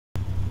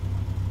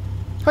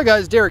Hi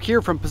guys, Derek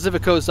here from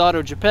Pacific Coast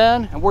Auto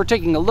Japan, and we're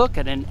taking a look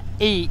at an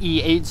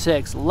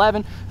AE86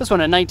 Levin. This one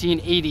in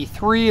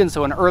 1983, and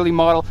so an early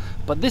model,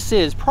 but this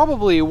is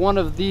probably one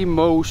of the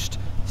most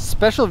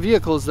special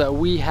vehicles that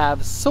we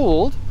have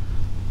sold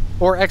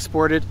or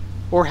exported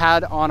or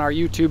had on our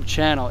YouTube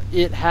channel.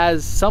 It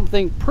has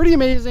something pretty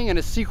amazing and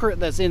a secret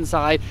that's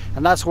inside,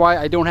 and that's why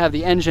I don't have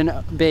the engine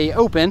bay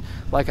open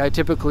like I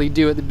typically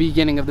do at the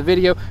beginning of the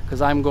video,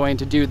 because I'm going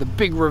to do the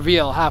big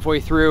reveal halfway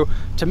through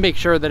to make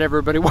sure that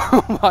everybody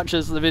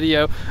watches the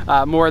video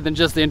more than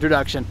just the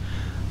introduction.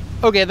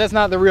 Okay, that's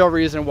not the real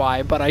reason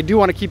why, but I do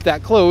want to keep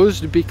that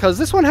closed because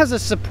this one has a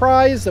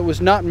surprise that was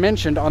not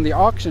mentioned on the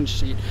auction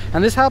sheet,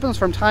 and this happens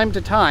from time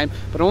to time,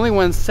 but only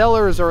when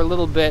sellers are a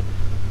little bit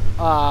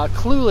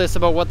clueless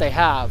about what they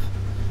have.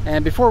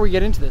 And before we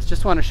get into this,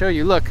 just want to show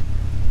you, look,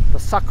 the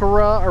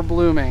sakura are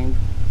blooming.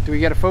 Do we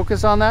get a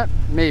focus on that?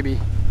 Maybe.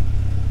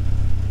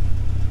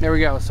 There we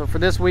go. So for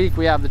this week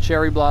we have the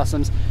cherry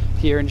blossoms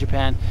here in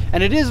Japan,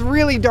 and it is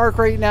really dark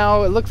right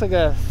now. It looks like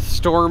a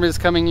storm is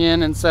coming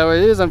in, and so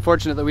it is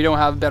unfortunate that we don't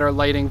have better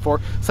lighting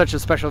for such a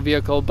special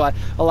vehicle, but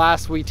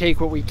alas, we take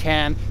what we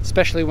can,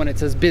 especially when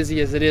it's as busy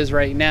as it is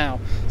right now.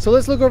 So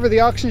let's look over the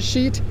auction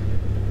sheet.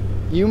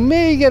 You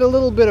may get a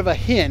little bit of a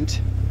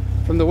hint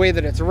from the way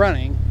that it's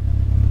running.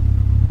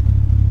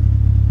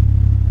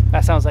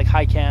 That sounds like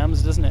high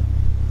cams, doesn't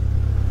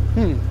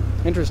it?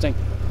 Interesting.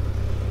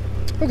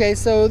 Okay,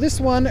 so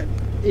this one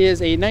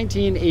is a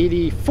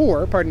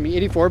 1984, pardon me,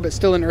 84, but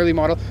still an early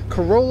model,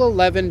 Corolla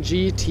Levin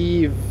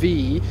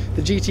GTV.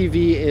 The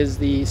GTV is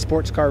the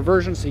sports car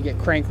version, so you get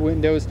crank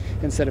windows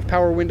instead of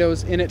power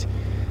windows in it,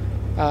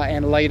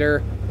 and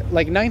lighter,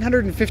 like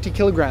 950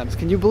 kilograms.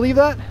 Can you believe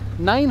that?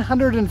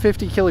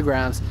 950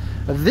 kilograms.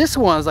 This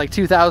one's like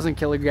 2,000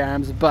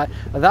 kilograms, but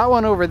that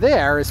one over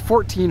there is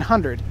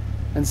 1,400.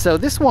 And so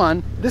this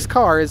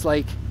car is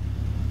like,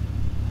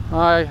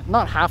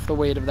 not half the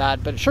weight of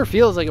that, but it sure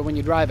feels like it when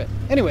you drive it.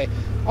 Anyway,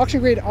 auction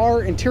grade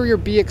R, interior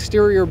B,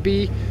 exterior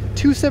B,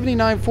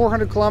 279,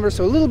 400 kilometers,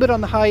 so a little bit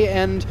on the high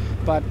end,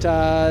 but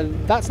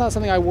that's not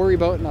something I worry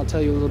about, and I'll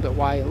tell you a little bit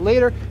why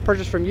later.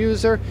 Purchased from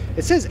user.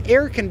 It says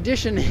air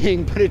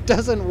conditioning, but it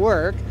doesn't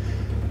work.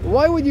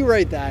 Why would you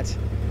write that?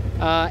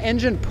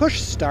 Engine push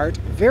start,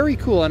 very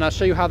cool, and I'll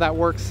show you how that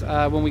works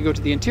when we go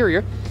to the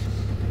interior.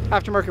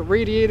 Aftermarket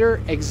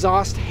radiator,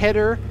 exhaust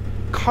header,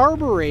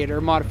 carburetor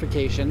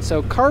modification.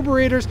 So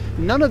carburetors,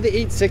 none of the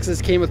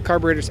 86s came with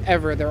carburetors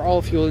ever. They're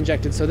all fuel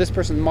injected. So this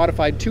person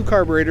modified 2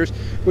 carburetors,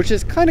 which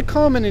is kind of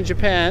common in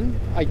Japan.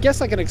 I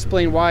guess I can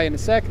explain why in a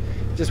sec.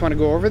 Just want to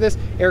go over this.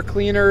 Air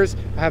cleaners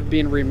have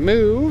been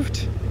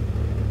removed.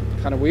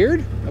 Kind of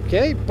weird.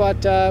 Okay,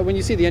 but when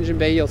you see the engine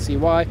bay, you'll see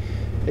why.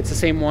 It's the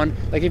same one.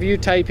 Like if you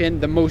type in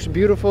the most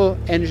beautiful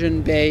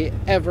engine bay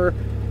ever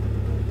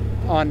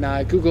on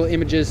Google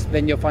Images,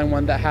 then you'll find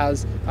one that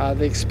has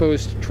the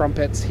exposed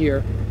trumpets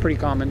here. Pretty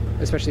common,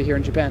 especially here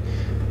in Japan.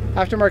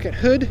 Aftermarket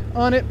hood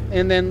on it,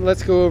 and then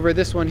let's go over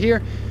this one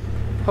here.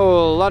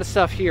 Oh, a lot of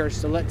stuff here,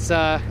 so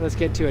let's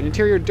get to it.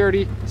 Interior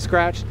dirty,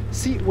 scratched,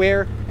 seat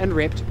wear and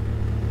ripped.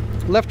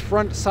 Left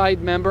front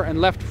side member and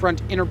left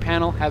front inner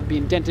panel have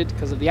been dented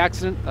because of the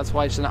accident. That's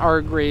why it's an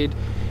R grade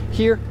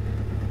here.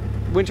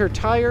 Winter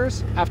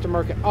tires,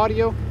 aftermarket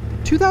audio,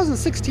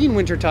 2016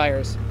 winter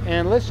tires,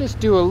 and let's just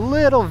do a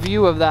little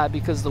view of that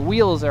because the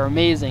wheels are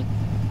amazing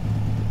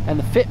and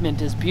the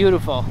fitment is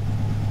beautiful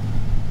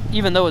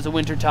even though it's a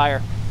winter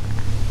tire.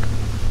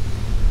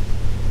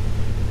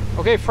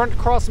 Okay, front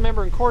cross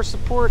member and core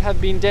support have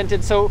been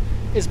dented, so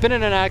it's been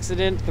in an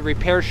accident. The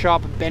repair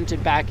shop bent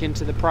it back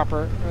into the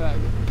proper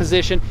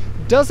position.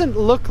 Doesn't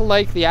look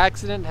like the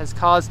accident has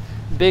caused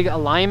big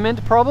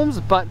alignment problems,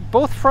 but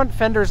both front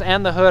fenders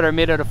and the hood are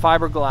made out of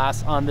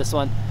fiberglass on this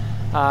one.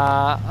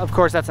 Of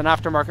course, that's an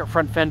aftermarket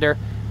front fender,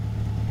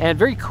 and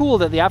very cool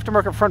that the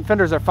aftermarket front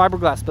fenders are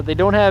fiberglass, but they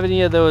don't have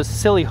any of those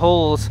silly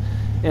holes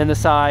in the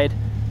side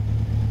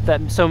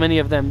that so many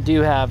of them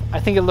do have. I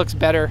think it looks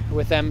better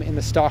with them in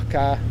the stock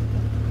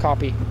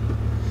copy.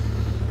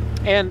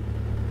 And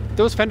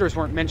those fenders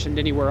weren't mentioned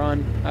anywhere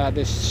on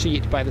this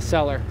sheet by the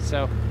seller,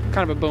 so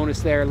kind of a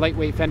bonus there.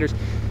 Lightweight fenders,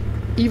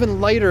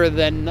 even lighter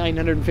than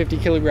 950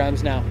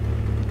 kilograms now.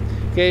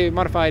 Okay,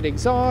 modified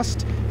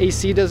exhaust,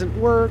 AC doesn't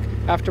work,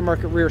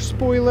 aftermarket rear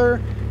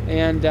spoiler,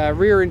 and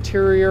rear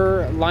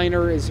interior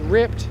liner is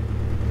ripped.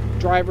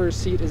 Driver's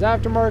seat is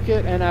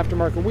aftermarket, and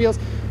aftermarket wheels.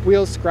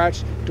 Wheels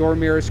scratched, door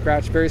mirrors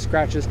scratched, various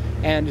scratches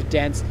and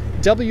dents.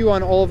 W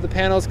on all of the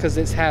panels because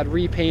it's had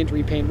repaint,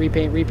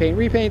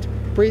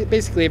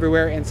 basically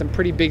everywhere, and some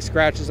pretty big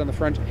scratches on the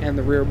front and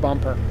the rear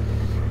bumper.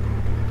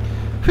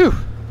 Whew.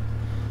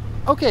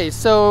 Okay,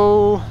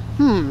 so,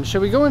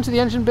 should we go into the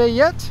engine bay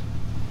yet?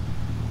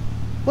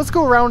 Let's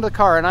go around the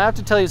car, and I have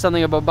to tell you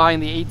something about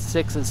buying the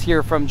 86s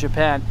here from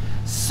Japan.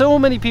 So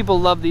many people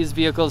love these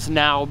vehicles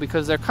now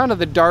because they're kind of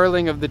the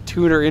darling of the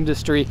tuner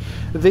industry.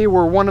 They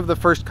were one of the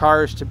first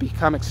cars to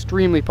become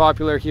extremely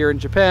popular here in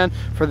Japan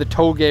for the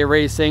toge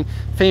racing.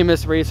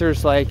 Famous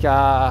racers like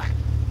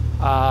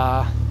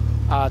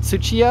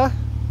Tsuchiya,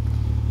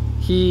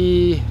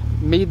 he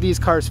made these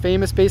cars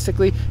famous,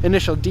 basically.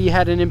 Initial D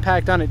had an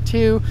impact on it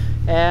too,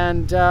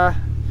 and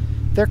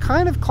they're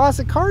kind of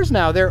classic cars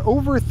now. They're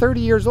over 30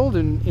 years old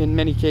in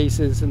many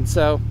cases, and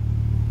so,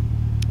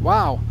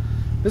 wow,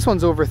 this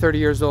one's over 30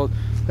 years old.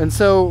 And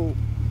so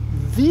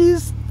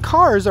these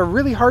cars are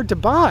really hard to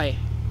buy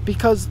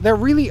because they're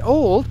really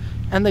old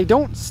and they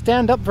don't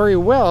stand up very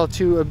well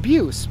to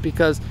abuse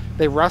because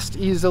they rust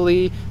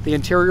easily, the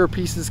interior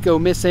pieces go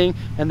missing,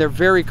 and they're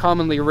very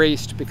commonly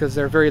raced because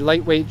they're a very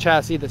lightweight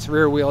chassis that's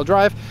rear wheel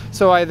drive,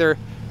 so either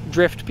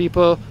drift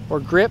people or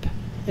grip.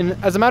 And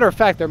as a matter of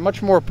fact, they're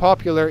much more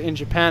popular in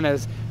Japan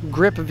as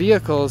grip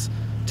vehicles,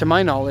 to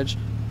my knowledge,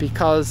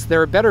 because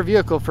they're a better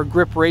vehicle for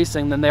grip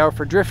racing than they are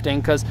for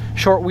drifting, because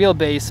short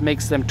wheelbase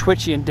makes them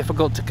twitchy and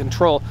difficult to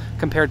control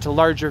compared to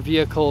larger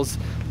vehicles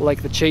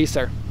like the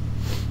Chaser.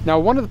 Now,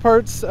 one of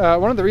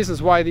the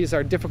reasons why these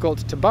are difficult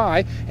to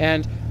buy,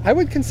 and I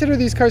would consider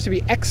these cars to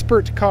be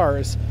expert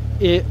cars,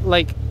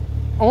 like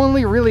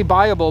only really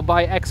buyable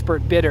by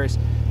expert bidders.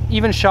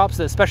 Even shops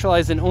that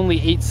specialize in only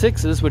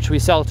 86s, which we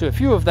sell to a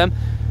few of them,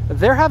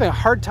 they're having a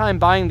hard time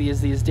buying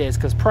these days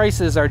because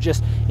prices are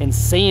just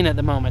insane at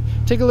the moment.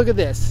 Take a look at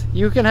this.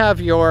 You can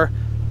have your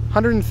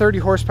 130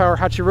 horsepower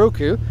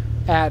Hachiroku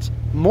at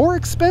more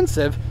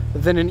expensive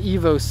than an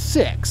Evo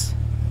 6.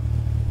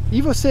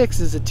 Evo 6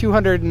 is a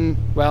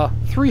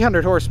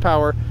 300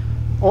 horsepower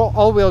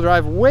all-wheel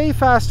drive, way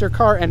faster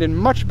car and in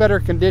much better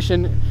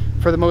condition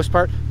for the most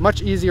part,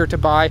 much easier to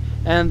buy,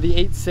 and the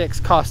 86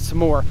 costs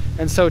more.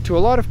 And so to a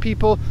lot of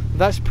people,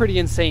 that's pretty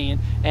insane.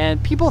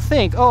 And people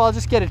think, oh, I'll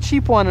just get a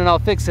cheap one and I'll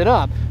fix it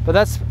up. But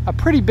that's a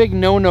pretty big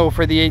no-no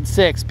for the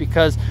 86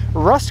 because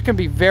rust can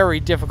be very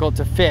difficult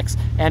to fix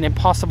and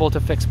impossible to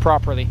fix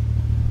properly.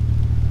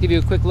 Give you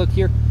a quick look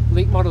here.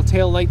 Late model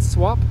tail light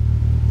swap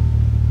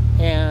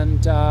and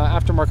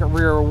aftermarket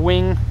rear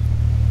wing.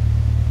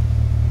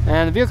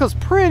 And the vehicle's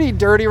pretty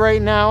dirty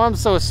right now. I'm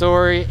so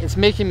sorry. It's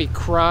making me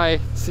cry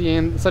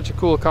seeing such a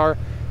cool car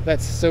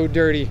that's so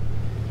dirty.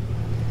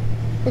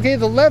 Okay,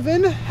 the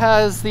Levin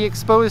has the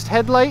exposed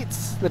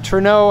headlights. The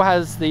Treno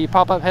has the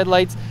pop-up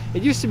headlights.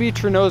 It used to be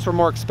Trenos were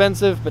more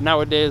expensive, but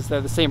nowadays they're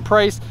the same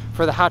price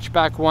for the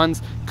hatchback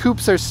ones.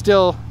 Coupes are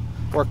still,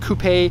 or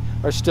coupe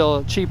are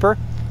still cheaper,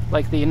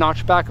 like the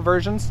notchback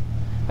versions.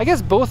 I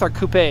guess both are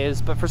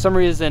coupes, but for some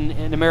reason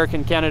in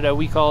American Canada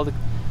we called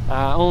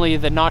only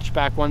the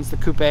notchback ones the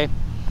coupe.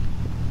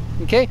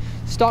 Okay,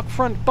 stock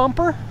front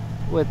bumper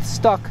with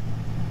stock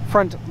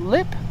front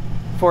lip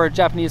for a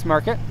Japanese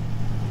market.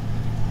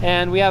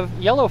 And we have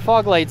yellow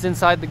fog lights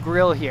inside the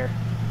grille here.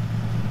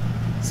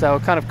 So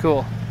kind of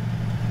cool.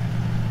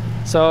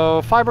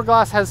 So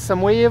fiberglass has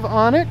some wave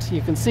on it.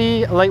 You can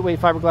see lightweight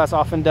fiberglass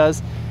often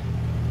does.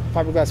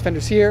 Fiberglass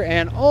fenders here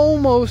and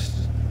almost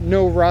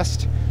no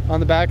rust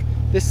on the back.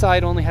 This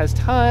side only has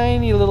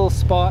tiny little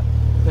spot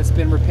that's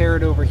been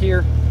repaired over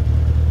here.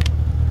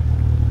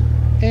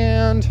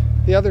 And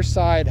the other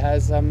side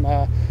has some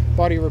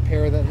body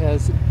repair that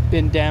has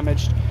been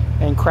damaged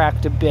and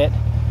cracked a bit.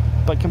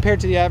 But compared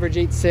to the average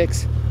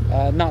 86,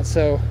 not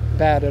so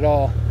bad at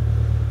all.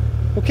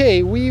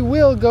 Okay, we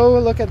will go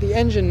look at the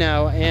engine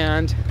now,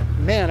 and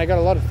man, I got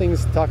a lot of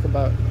things to talk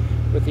about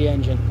with the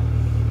engine.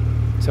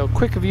 So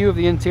quick view of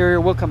the interior.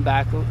 We'll come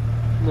back a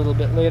little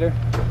bit later.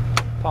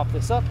 Pop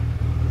this up.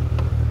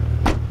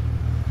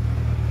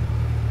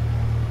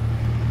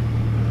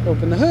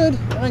 Open the hood,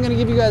 and I'm going to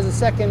give you guys a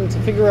second to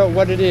figure out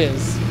what it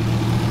is.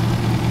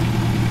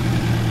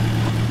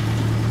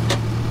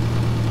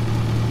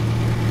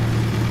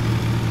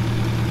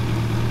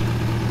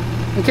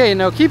 Okay,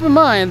 now keep in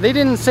mind, they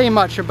didn't say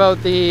much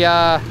about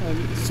the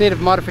state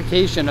of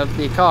modification of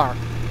the car.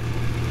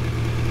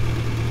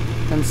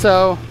 And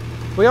so,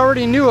 we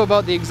already knew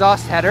about the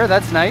exhaust header,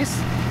 that's nice.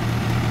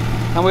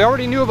 And we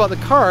already knew about the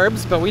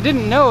carbs, but we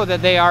didn't know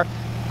that they are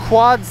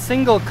quad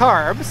single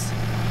carbs.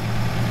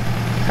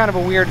 Kind of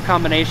a weird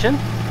combination.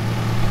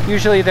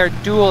 Usually they're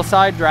dual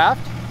side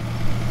draft.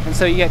 And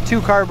so you get two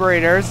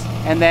carburetors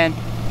and then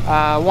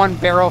one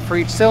barrel for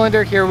each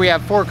cylinder. Here we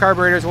have 4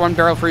 carburetors, 1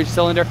 barrel for each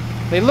cylinder.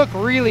 They look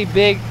really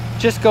big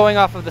just going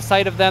off of the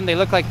sight of them. They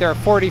look like they're a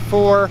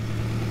 44.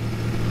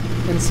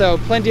 And so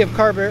plenty of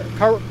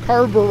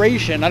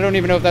carburation. I don't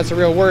even know if that's a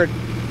real word.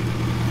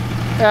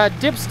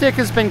 Dipstick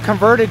has been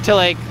converted to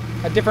like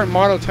a different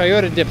model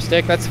Toyota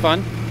dipstick. That's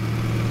fun.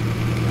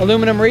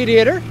 Aluminum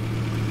radiator.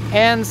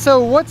 And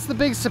so what's the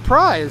big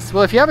surprise?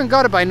 Well, if you haven't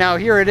got it by now,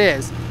 here it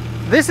is.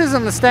 This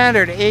isn't the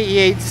standard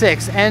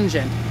AE86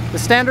 engine. The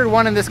standard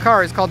one in this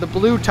car is called the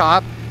Blue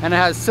Top, and it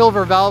has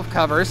silver valve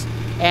covers,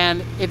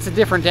 and it's a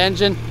different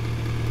engine.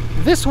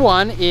 This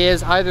one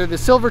is either the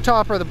silver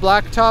top or the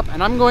black top,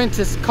 and I'm going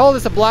to call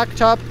this a black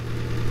top,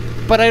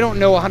 but I don't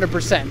know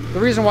 100%. The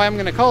reason why I'm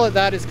going to call it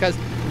that is because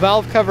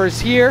valve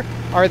covers here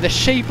are the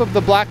shape of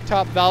the black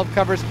top valve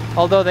covers,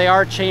 although they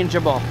are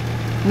changeable.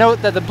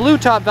 Note that the blue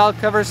top valve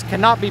covers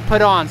cannot be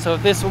put on, so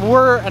if this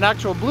were an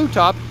actual blue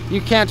top,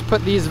 you can't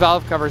put these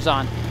valve covers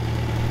on.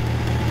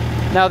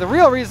 Now the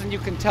real reason you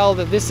can tell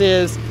that this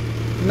is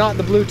not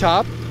the blue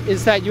top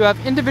is that you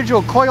have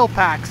individual coil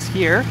packs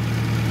here.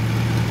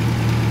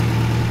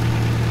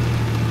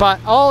 But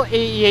all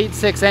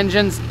AE86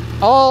 engines,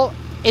 all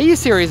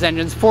A-series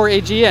engines,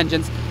 4AG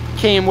engines,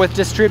 came with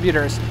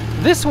distributors.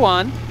 This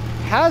one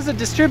has a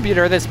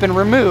distributor that's been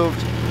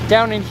removed.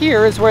 Down in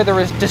here is where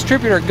the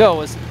distributor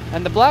goes,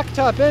 and the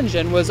blacktop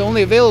engine was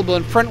only available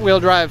in front-wheel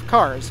drive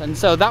cars, and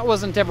so that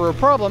wasn't ever a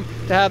problem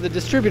to have the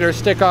distributor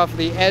stick off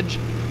the edge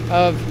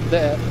of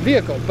the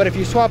vehicle. But if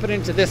you swap it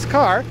into this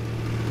car,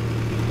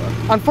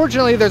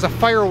 unfortunately there's a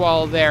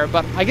firewall there,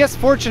 but I guess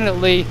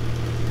fortunately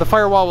the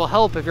firewall will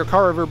help if your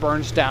car ever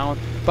burns down.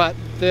 But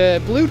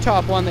the blue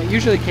top one that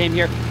usually came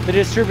here, the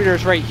distributor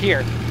is right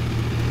here.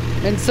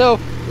 And so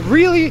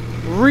really,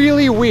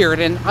 really weird,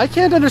 and I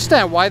can't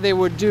understand why they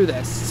would do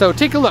this. So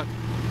take a look.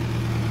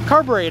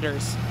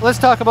 Carburetors, let's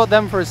talk about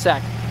them for a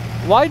sec.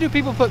 Why do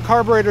people put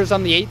carburetors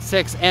on the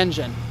 8.6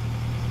 engine?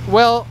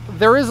 Well,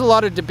 there is a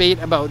lot of debate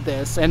about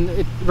this, and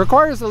it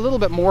requires a little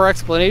bit more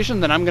explanation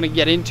than I'm going to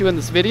get into in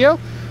this video.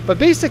 But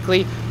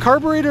basically,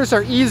 carburetors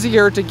are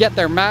easier to get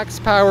their max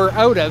power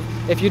out of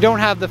if you don't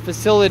have the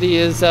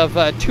facilities of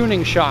a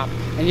tuning shop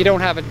and you don't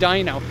have a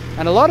dyno.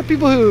 And a lot of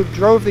people who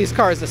drove these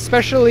cars,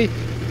 especially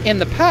in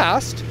the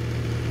past,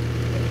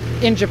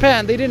 in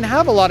Japan, they didn't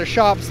have a lot of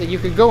shops that you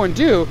could go and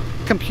do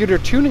computer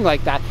tuning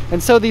like that.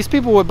 And so these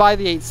people would buy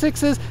the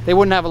 8.6s, they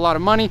wouldn't have a lot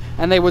of money,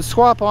 and they would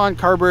swap on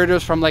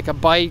carburetors from like a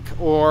bike,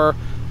 or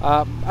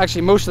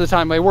actually most of the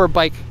time they were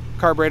bike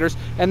carburetors,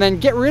 and then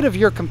get rid of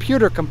your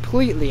computer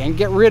completely and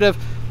get rid of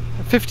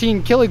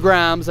 15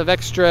 kilograms of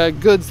extra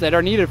goods that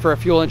are needed for a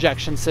fuel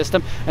injection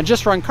system, and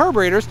just run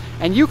carburetors,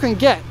 and you can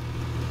get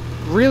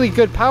really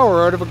good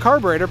power out of a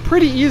carburetor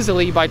pretty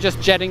easily by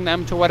just jetting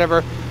them to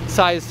whatever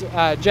size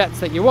jets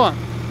that you want.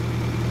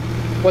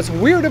 What's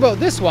weird about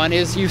this one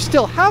is you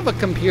still have a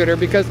computer,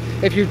 because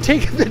if you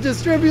take the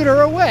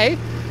distributor away,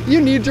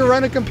 you need to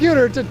run a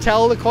computer to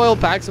tell the coil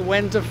packs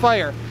when to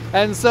fire.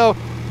 And so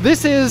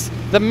this is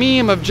the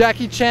meme of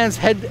Jackie Chan's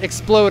head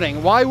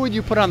exploding. Why would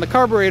you put on the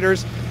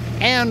carburetors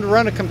and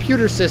run a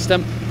computer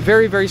system?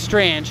 Very, very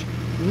strange.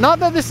 Not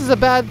that this is a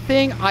bad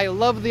thing. I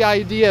love the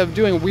idea of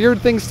doing weird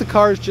things to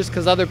cars just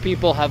because other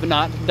people have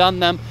not done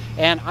them.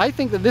 And I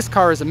think that this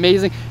car is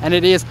amazing, and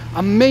it is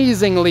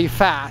amazingly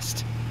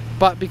fast.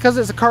 But because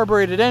it's a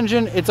carbureted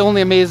engine, it's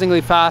only amazingly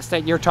fast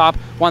at your top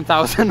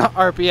 1,000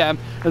 RPM.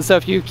 And so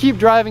if you keep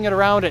driving it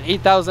around at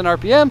 8,000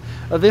 RPM,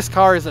 this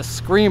car is a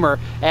screamer,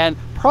 and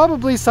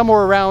probably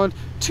somewhere around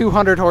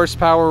 200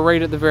 horsepower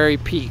right at the very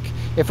peak.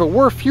 If it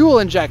were fuel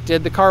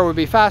injected, the car would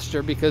be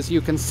faster because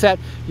you can set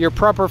your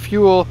proper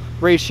fuel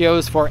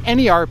ratios for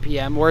any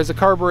RPM, whereas a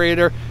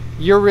carburetor,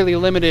 you're really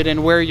limited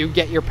in where you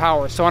get your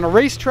power. So on a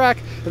racetrack,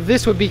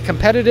 this would be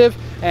competitive,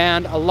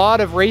 and a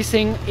lot of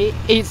racing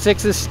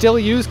 8.6s still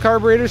use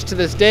carburetors to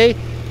this day.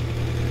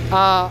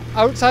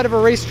 Outside of a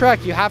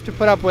racetrack, you have to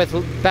put up with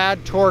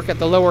bad torque at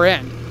the lower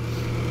end.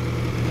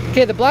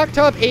 Okay, the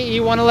blacktop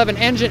AE111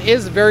 engine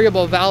is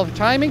variable valve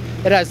timing.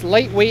 It has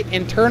lightweight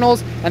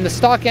internals, and the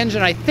stock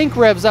engine I think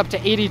revs up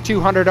to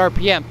 8,200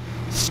 RPM.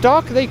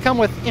 Stock, they come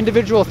with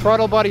individual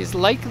throttle bodies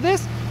like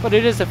this, but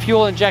it is a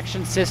fuel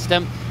injection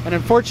system, and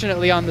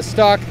unfortunately on the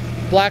stock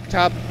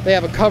blacktop they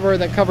have a cover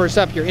that covers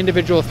up your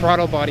individual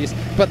throttle bodies.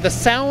 But the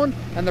sound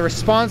and the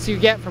response you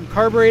get from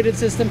carbureted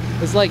system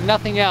is like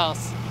nothing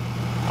else.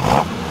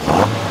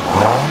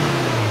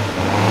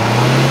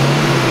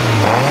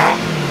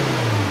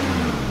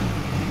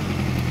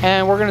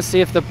 And we're gonna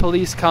see if the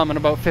police come in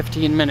about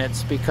 15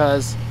 minutes,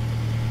 because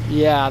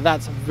yeah,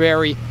 that's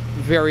very,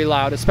 very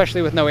loud,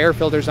 especially with no air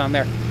filters on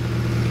there.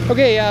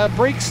 Okay,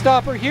 brake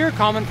stopper here,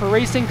 common for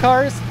racing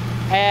cars,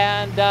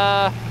 and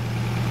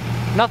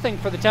nothing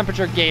for the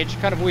temperature gauge,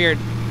 kind of weird.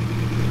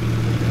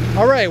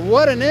 All right,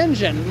 what an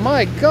engine,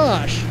 my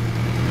gosh.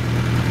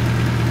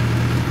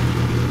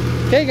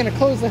 Okay, gonna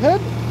close the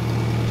hood,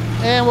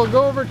 and we'll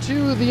go over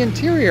to the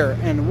interior,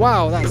 and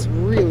wow, that's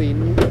really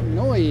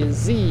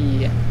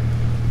noisy.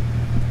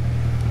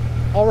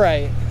 All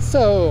right,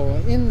 so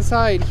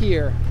inside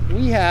here,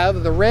 we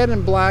have the red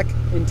and black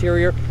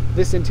interior.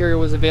 This interior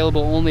was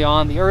available only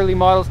on the early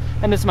models,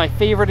 and it's my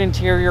favorite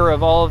interior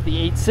of all of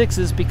the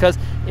 8.6s because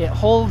it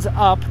holds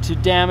up to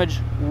damage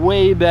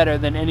way better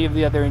than any of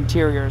the other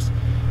interiors.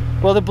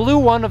 Well, the blue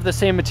one of the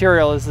same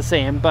material is the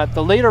same, but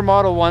the later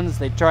model ones,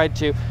 they tried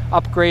to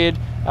upgrade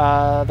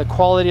the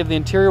quality of the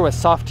interior with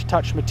soft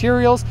touch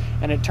materials,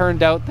 and it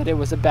turned out that it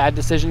was a bad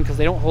decision because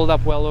they don't hold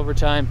up well over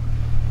time.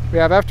 We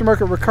have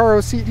aftermarket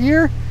Recaro seat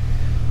here,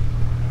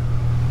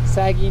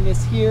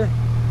 sagginess here.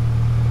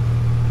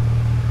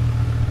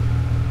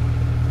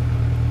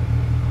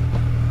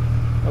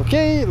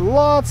 Okay,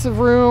 lots of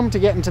room to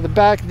get into the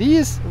back.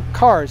 These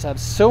cars have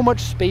so much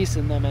space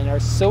in them and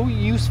are so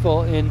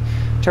useful in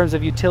terms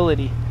of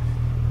utility.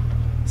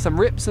 Some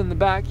rips in the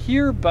back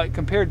here, but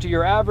compared to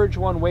your average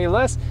one, way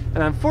less.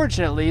 And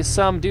unfortunately,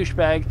 some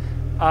douchebag,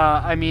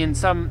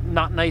 some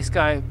not nice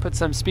guy, put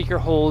some speaker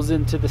holes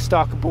into the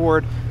stock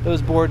board.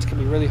 Those boards can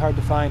be really hard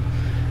to find.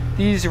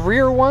 These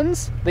rear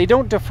ones, they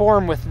don't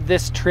deform with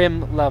this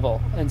trim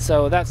level, and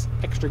so that's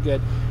extra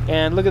good.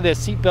 And look at this,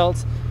 seat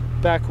belts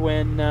back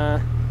when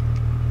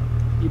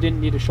you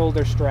didn't need a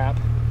shoulder strap.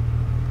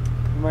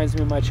 Reminds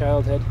me of my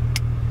childhood.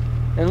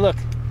 And look,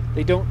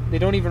 they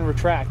don't even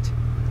retract.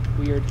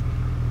 Weird.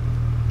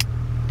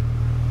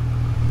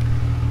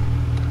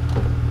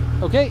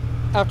 Okay,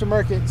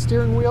 aftermarket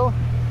steering wheel.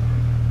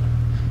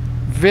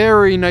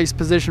 Very nice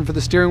position for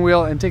the steering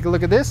wheel, and take a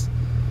look at this.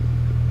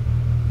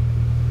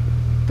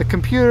 The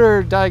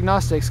computer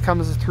diagnostics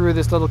comes through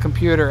this little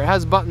computer. It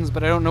has buttons,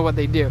 but I don't know what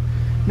they do.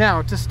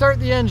 Now, to start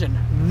the engine,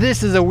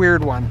 this is a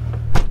weird one.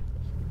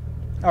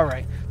 All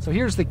right, so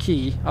here's the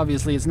key.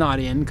 Obviously it's not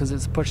in because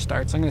it's push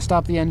start. So I'm gonna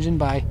stop the engine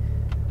by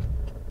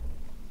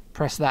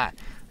press that.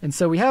 And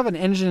so we have an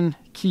engine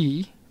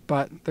key,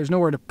 but there's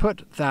nowhere to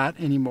put that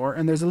anymore.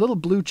 And there's a little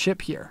blue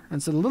chip here.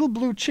 And so the little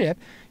blue chip,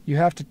 you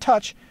have to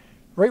touch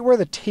right where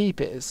the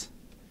tape is.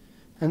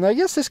 And I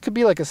guess this could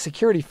be like a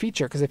security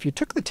feature, because if you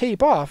took the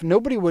tape off,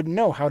 nobody would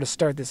know how to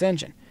start this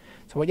engine.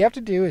 So what you have to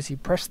do is you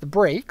press the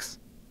brakes,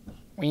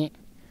 you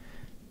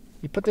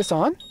put this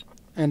on,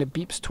 and it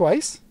beeps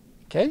twice,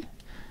 okay?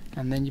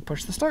 And then you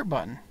push the start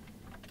button.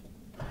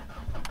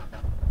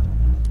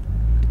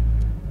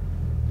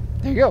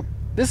 There you go.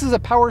 This is a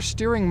power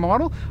steering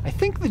model. I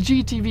think the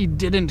GTV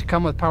didn't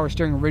come with power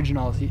steering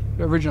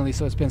originally,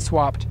 so it's been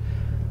swapped.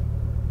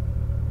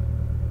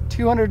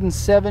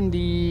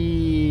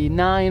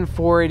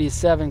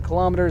 279,487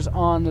 kilometers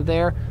on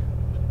there.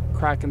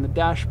 Cracking the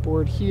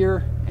dashboard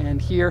here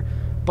and here.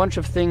 Bunch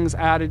of things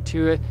added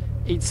to it.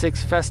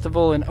 86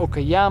 Festival in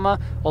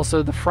Okayama.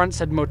 Also the front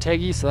said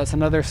Motegi, so that's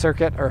another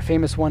circuit, or a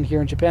famous one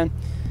here in Japan.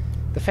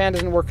 The fan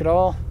doesn't work at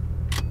all.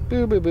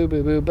 Boo, boo, boo,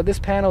 boo, boo. But this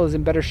panel is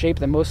in better shape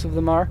than most of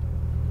them are.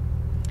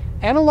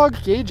 Analog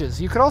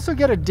gauges. You could also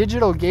get a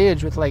digital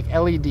gauge with like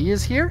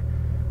LEDs here.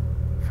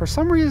 For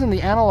some reason,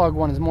 the analog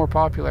one is more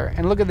popular.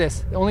 And look at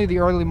this. Only the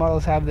early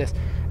models have this.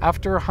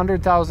 After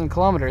 100,000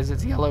 kilometers,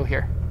 it's yellow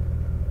here.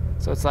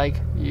 So it's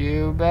like,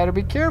 you better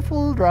be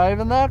careful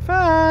driving that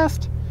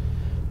fast.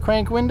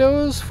 Crank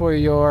windows for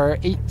your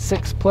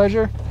 8.6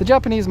 pleasure. The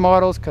Japanese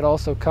models could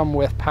also come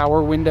with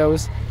power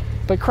windows,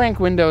 but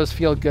crank windows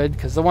feel good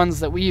because the ones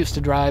that we used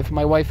to drive,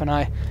 my wife and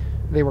I,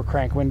 they were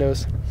crank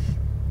windows.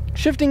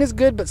 Shifting is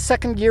good, but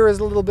second gear is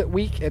a little bit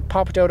weak. It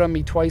popped out on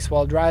me twice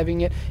while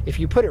driving it. If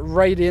you put it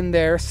right in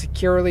there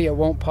securely, it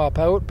won't pop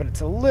out, but it's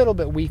a little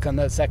bit weak on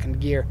that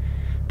second gear.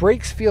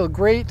 Brakes feel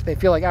great. They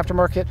feel like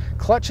aftermarket.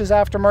 Clutch is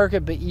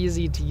aftermarket, but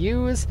easy to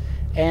use.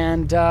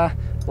 And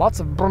lots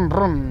of brum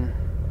brum.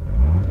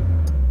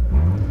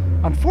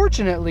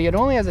 Unfortunately, it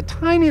only has a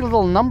tiny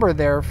little number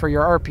there for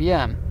your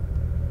RPM.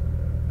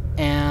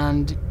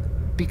 And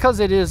because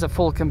it is a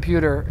full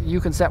computer,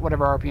 you can set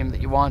whatever RPM that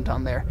you want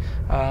on there.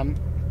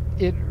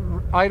 It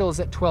idles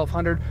at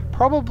 1200.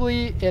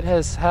 Probably it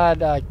has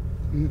had,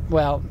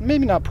 well,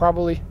 maybe not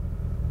probably.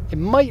 It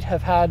might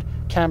have had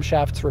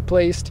camshafts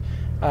replaced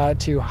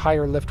to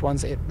higher lift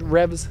ones. It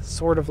revs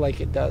sort of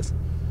like it does.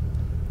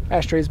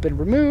 Ashtray's been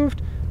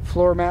removed.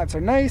 Floor mats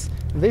are nice.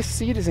 This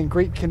seat is in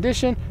great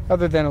condition,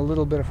 other than a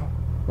little bit of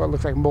what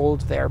looks like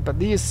mold there. But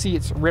these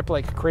seats rip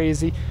like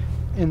crazy.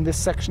 In this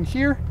section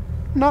here,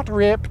 not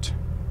ripped.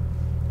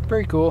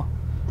 Very cool.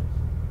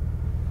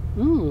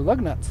 Ooh,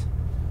 lug nuts.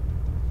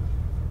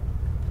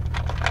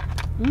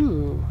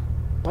 Ooh,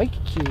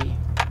 bike key.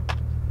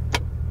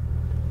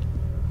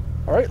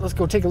 All right, let's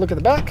go take a look at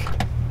the back.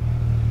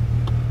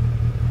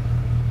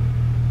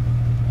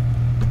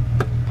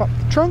 Pop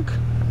the trunk.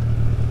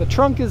 The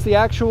trunk is the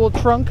actual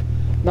trunk,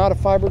 not a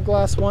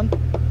fiberglass one.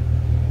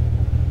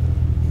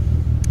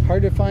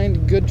 Hard to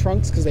find good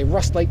trunks because they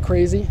rust like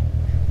crazy.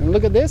 And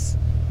look at this.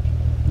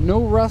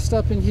 No rust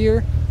up in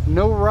here.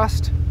 No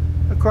rust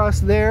across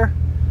there.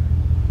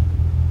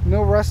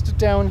 No rust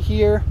down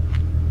here.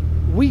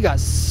 We got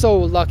so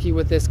lucky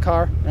with this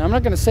car. And I'm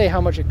not going to say how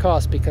much it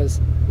cost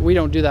because we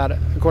don't do that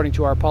according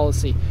to our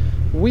policy.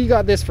 We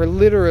got this for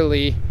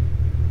literally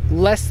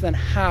less than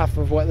half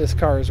of what this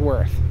car is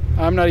worth.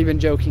 I'm not even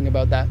joking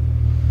about that.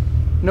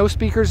 No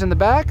speakers in the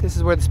back. This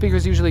is where the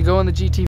speakers usually go in the GT.